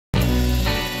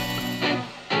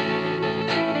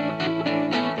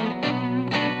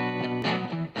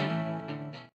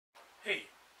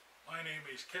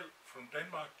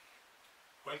Denmark.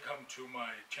 Welcome to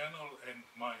my channel and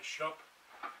my shop.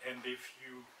 And if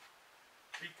you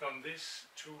click on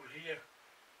this tool here,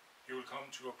 you will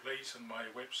come to a place on my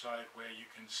website where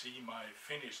you can see my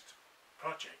finished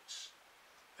projects.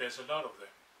 There's a lot of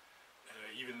them,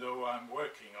 even though I'm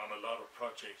working on a lot of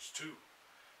projects too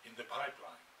in the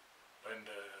pipeline, and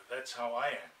that's how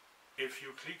I am. If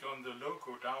you click on the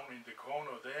logo down in the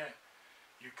corner there,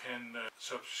 you can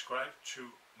subscribe to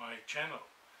my channel,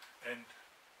 and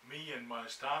me and my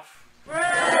staff will be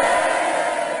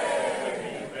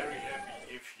very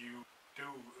happy if you do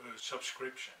a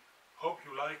subscription. Hope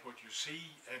you like what you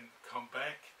see and come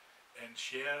back and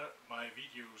share my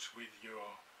videos with your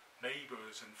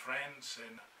neighbors and friends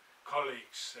and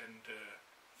colleagues, and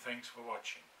thanks for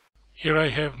watching. Here I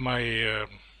have my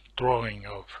drawing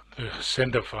of the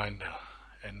CenterFinder,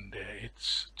 and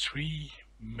it's three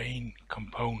main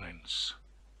components.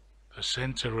 The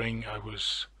CenterRing, I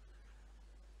was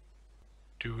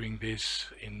doing this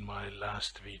in my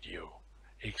last video,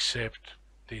 except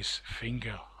this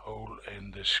finger hole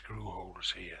and the screw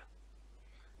holes here.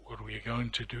 What we are going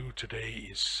to do today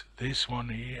is this one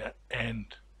here and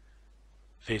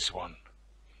this one.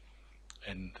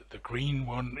 And the green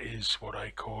one is what I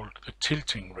called the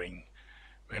tilting ring.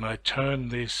 When I turn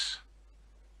this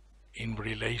in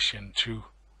relation to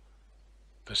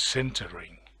the center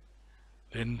ring,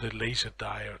 then the laser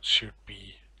diode should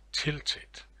be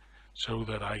tilted so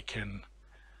that I can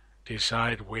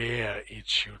decide where it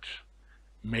should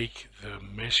make the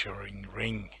measuring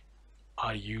ring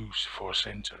I use for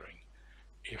centering.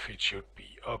 If it should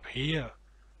be up here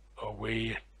or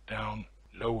way down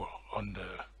lower on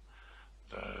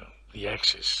the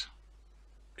axis.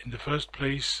 In the first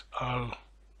place, I'll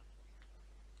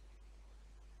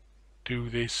do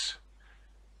this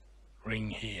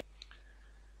ring here,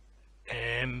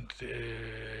 and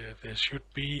there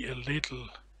should be a little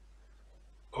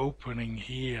opening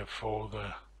here for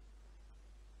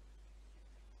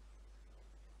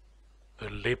the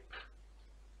lip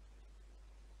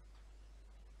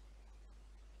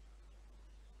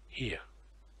here.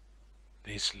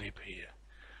 This lip here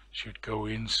should go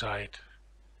inside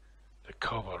the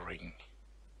cover ring.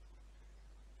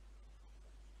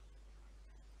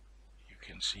 You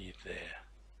can see it there.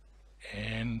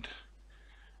 And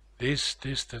this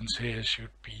distance here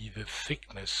should be the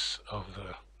thickness of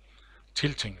the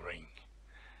tilting ring.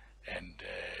 And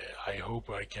I hope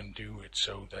I can do it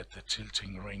so that the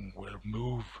tilting ring will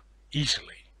move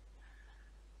easily.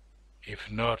 If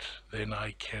not, then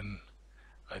I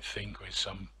think with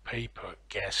some paper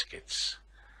gaskets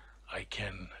I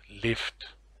can lift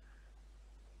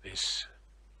this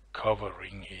cover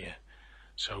ring here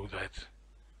so that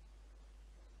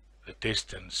the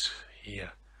distance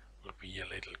here will be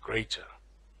a little greater,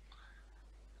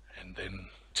 and then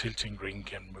tilting ring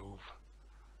can move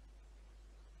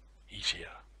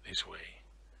easier this way.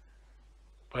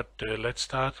 But let's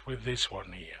start with this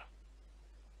one here,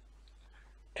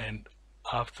 and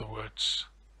afterwards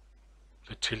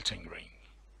the tilting ring.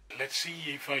 Let's see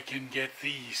if I can get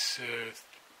these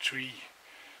three,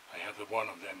 I have the one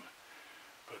of them,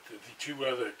 but the two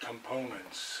other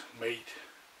components made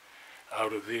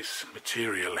out of this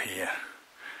material here.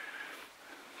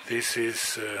 This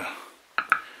is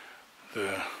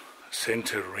the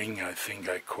center ring, I think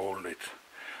I called it,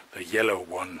 the yellow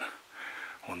one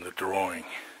on the drawing,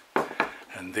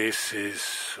 and this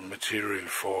is material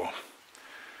for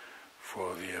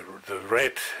the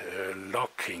red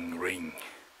locking ring.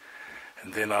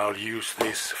 And then I'll use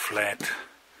this flat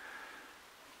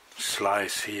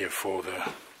slice here for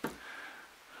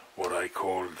what I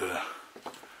call the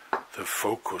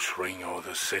focus ring, or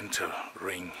the center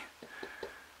ring.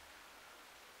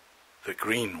 The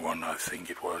green one, I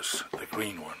think it was, the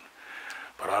green one.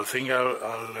 But I think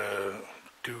I'll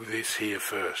do this here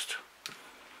first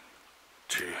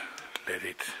to let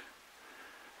it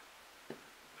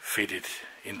fit it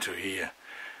into here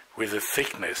with a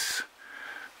thickness,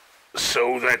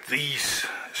 so that these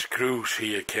screws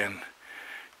here can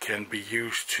be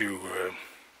used to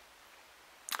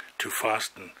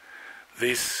fasten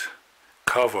this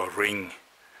cover ring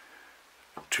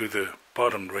to the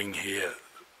bottom ring here,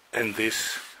 and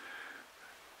this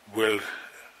will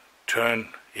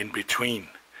turn in between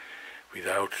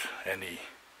without any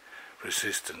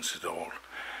resistance at all.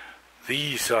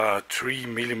 These are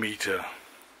 3mm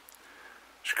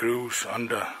screws,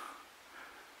 under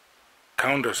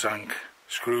countersunk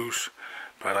screws,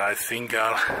 but I think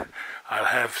I'll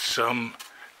have some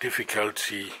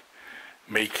difficulty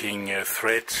making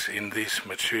threads in this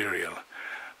material,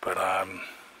 but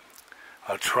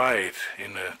I'll try it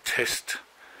in a test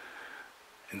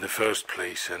in the first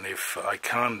place, and if I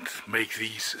can't make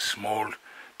these small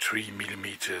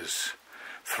 3mm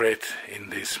thread in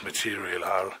this material,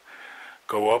 I'll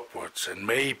go upwards, and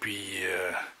maybe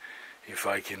if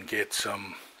I can get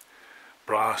some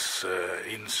brass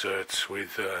inserts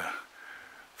with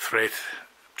thread,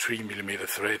 3mm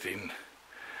thread in,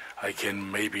 I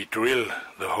can maybe drill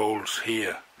the holes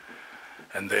here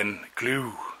and then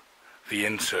glue the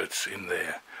inserts in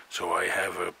there, so I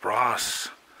have a brass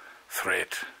thread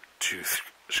to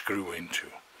screw into.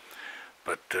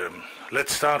 But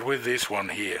let's start with this one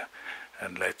here,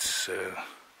 and let's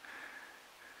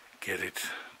get it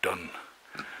done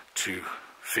to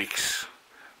fix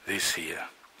this here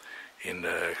in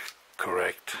the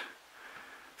correct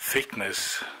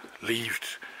thickness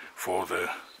left for the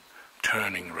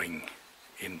turning ring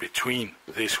in between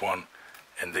this one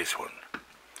and this one.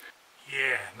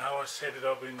 Yeah, now I set it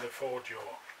up in the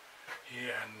forejaw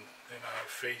here, and then I'll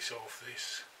face off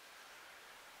this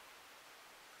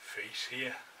face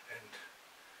here and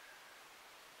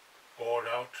bore it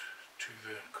out to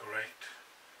the correct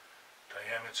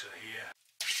diameter here.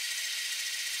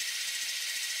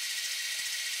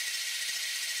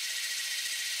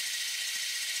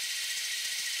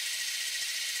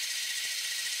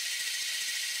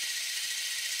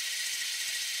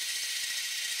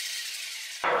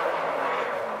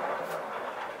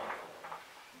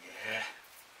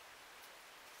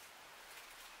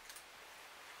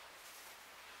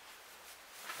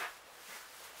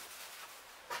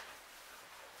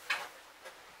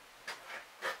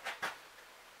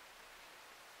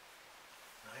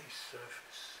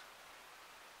 Surface.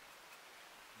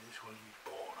 This will be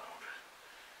bored out.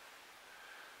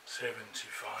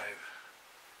 75mm.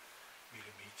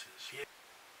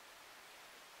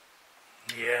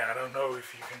 Yeah, I don't know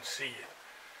if you can see it,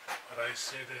 but I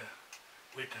set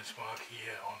a witness mark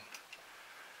here on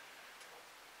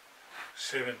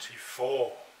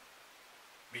 74mm,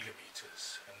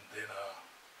 and then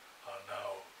I'll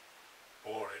now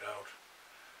bore it out.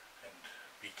 And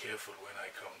be careful when I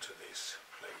come to this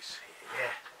place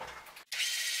here.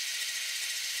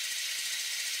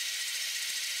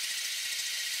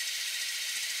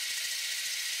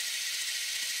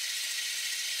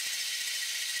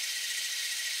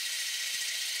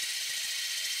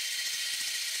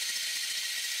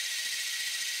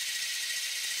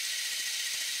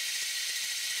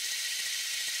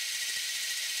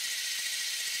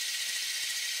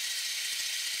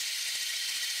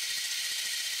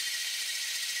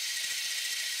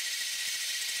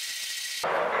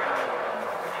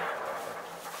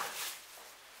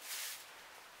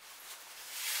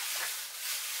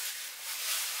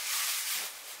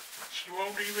 She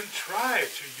won't even try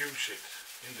to use it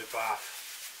in the bath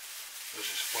as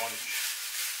a sponge.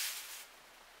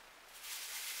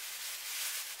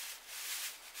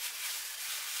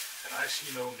 And I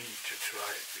see no need to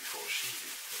try it before she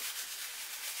did.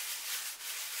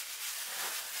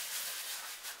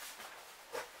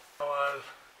 Now I'll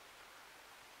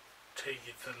take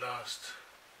it the last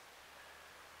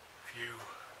few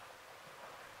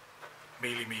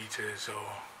millimeters or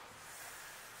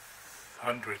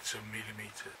hundreds of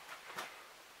millimeters.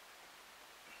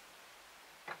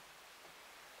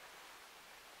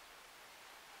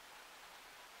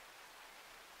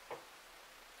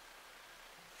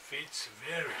 Fits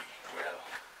very well.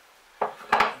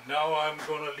 Now I'm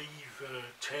gonna leave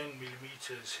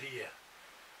 10mm here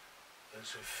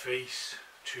as a face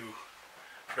to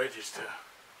register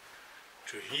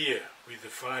to here with the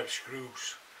 5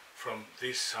 screws from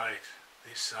this side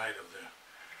of the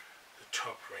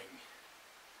top ring.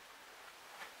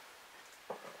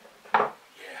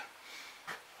 Yeah,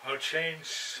 I'll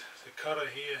change the cutter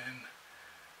here and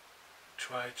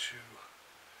try to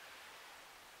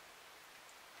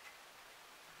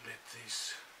let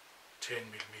this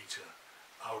 10mm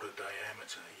outer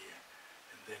diameter here,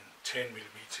 and then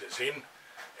 10mm in,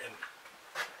 and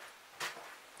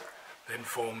then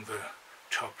form the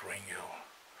top ring or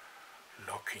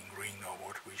locking ring, or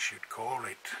what we should call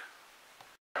it.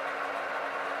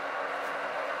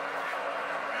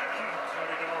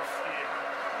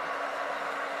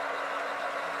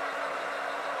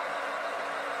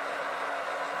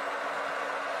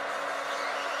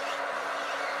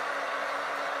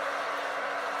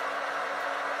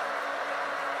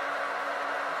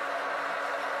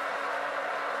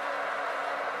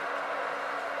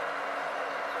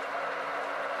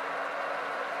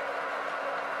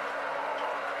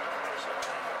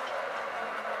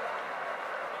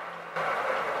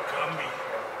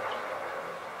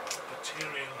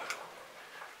 Material,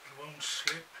 it won't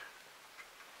slip.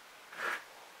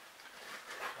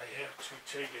 I have to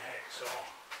take a hacksaw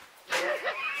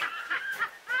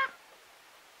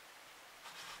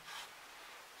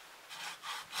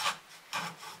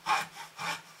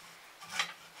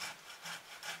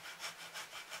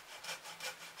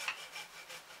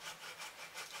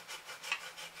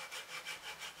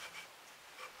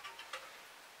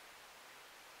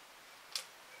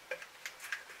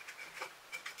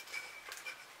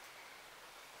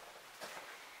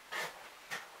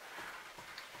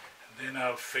Then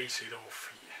I'll face it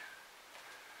off here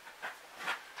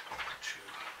to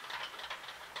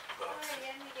about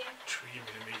 3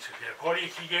 millimeter der. Prøv lige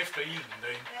at kigge efter ilden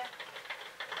derinde. Ja.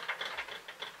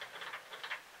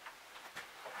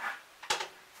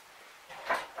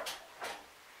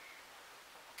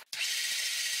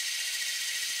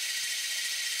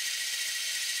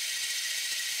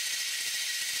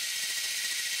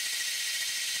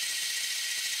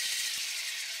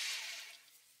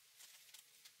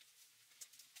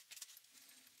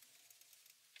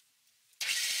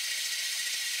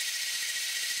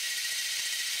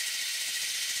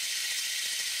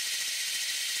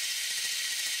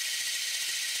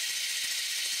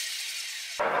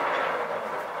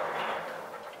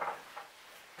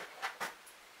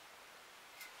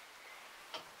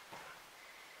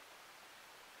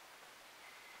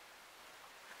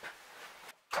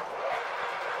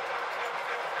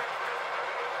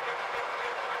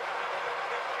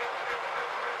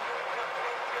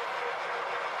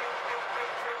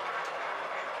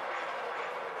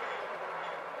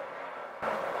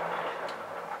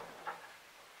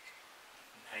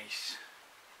 Nice.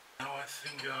 Now I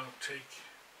think I'll take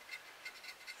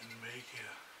and make a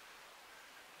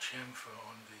chamfer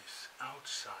on this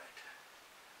outside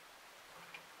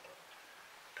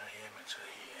diameter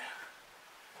here.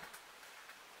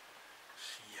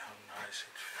 See how nice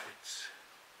it fits.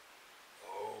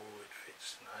 Oh, it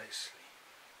fits nicely.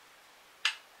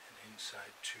 And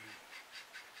inside too.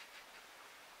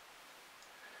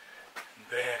 And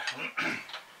there.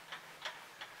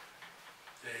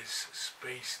 There's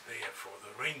space there for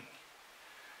the ring.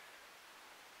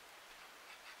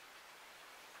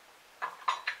 I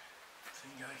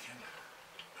think I can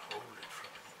hold it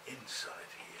from the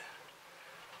inside here,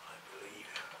 I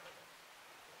believe.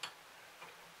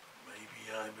 Maybe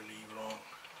I believe wrong.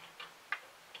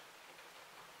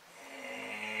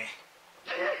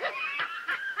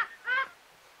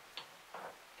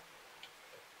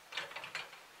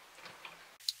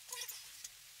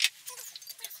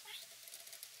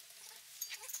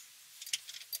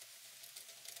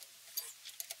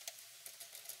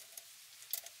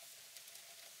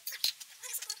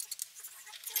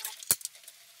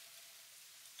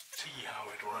 See how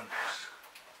it runs.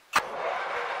 It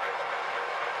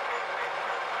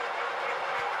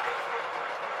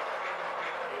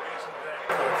isn't that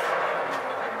good.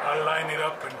 I'll line it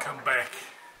up and come back.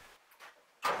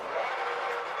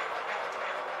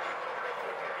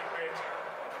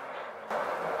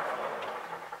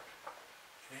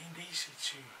 It ain't easy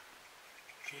to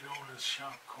get all the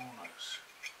sharp corners.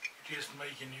 You just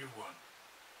make a new one.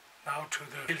 Now to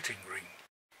the tilting ring.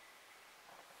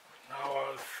 Now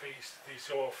I'll face this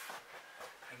off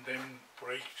and then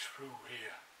break through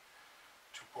here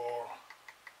to bore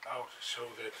out so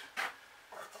that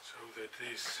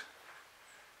this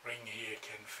ring here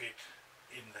can fit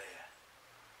in there.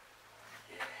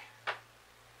 Yeah.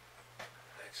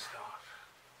 Let's start.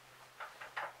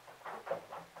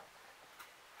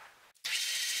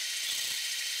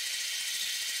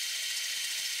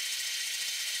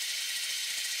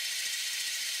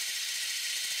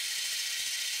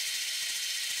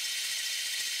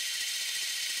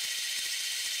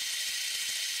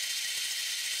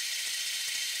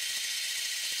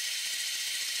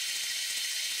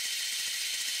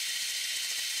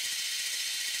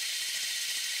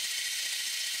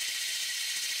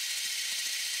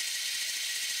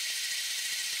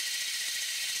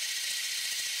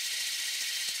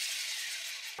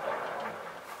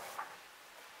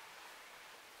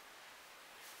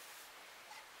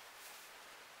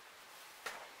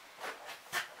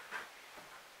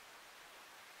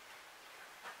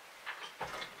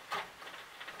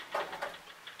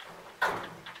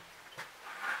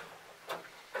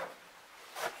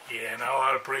 Yeah, now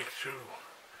I'll break through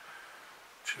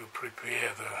to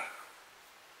prepare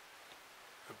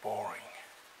the boring.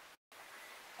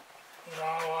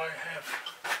 Now I have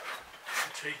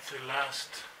to take the last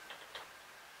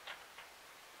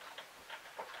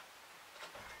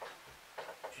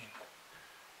in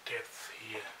depth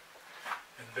here,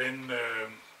 and then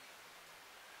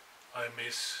I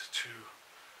miss to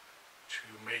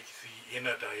make the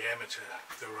inner diameter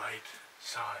the right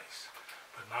size.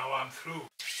 But now I'm through.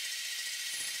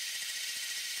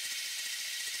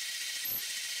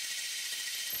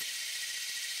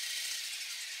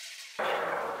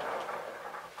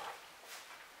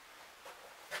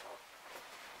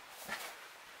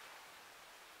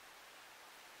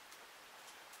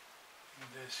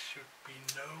 should be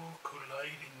no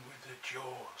colliding with the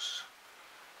jaws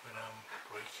when I'm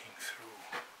breaking through.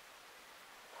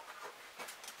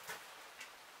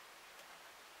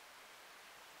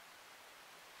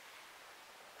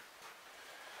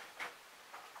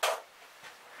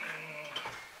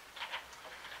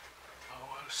 Now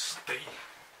I'll stay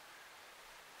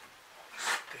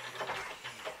over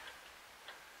here.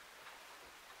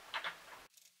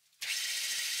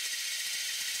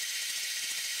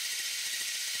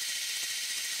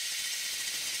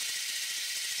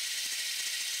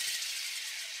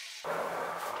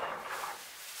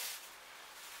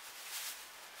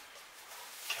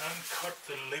 Can't cut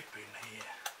the lip in here.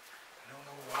 I don't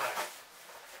know why.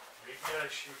 Maybe I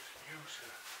should use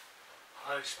a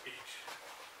high-speed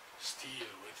steel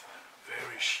with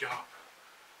very sharp.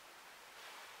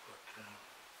 But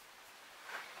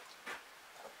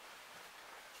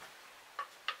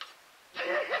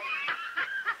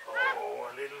oh,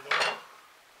 a little more.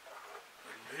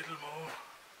 A little more.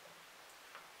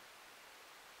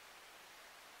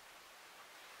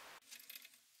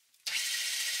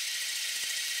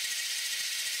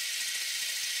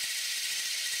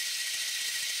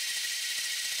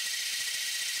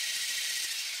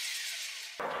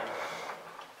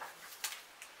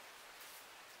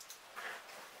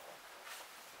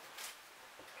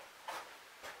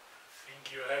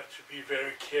 You have to be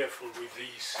very careful with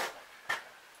these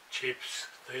chips.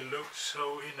 They look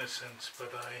so innocent,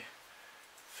 but I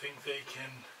think they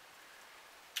can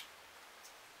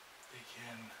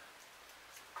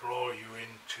draw you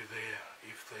into there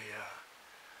if they are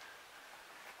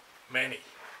many.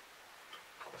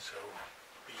 So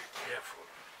be careful.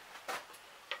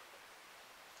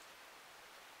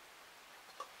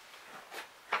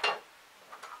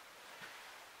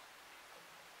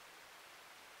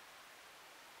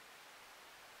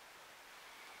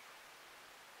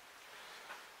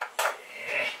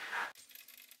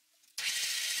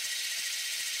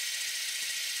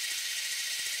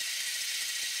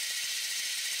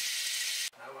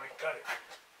 Now I got it.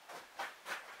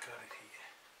 Got it here.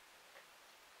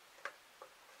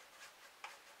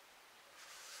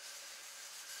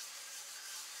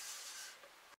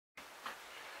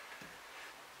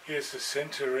 Here's the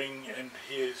center ring, and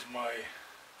here's my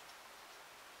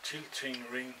tilting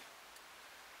ring.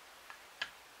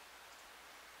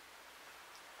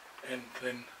 And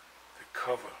then the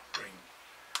cover ring,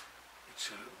 which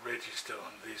will register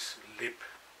on this lip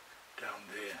down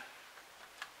there.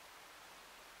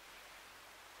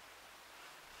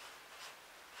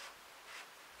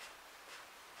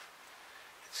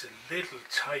 It's a little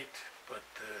tight, but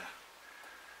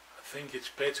I think it's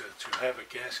better to have a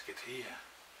gasket here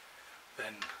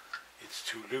than it's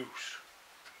too loose.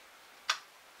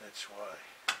 That's why.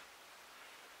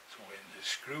 So when the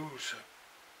screws are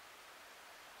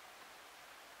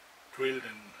drilled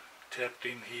and tapped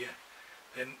in here,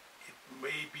 then it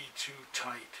may be too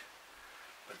tight,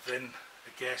 but then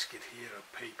the gasket here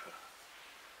of paper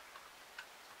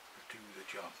will do the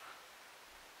job.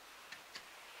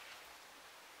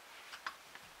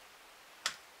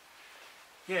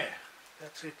 Yeah,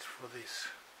 that's it for this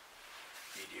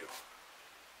video.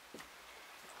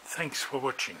 Thanks for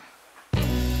watching.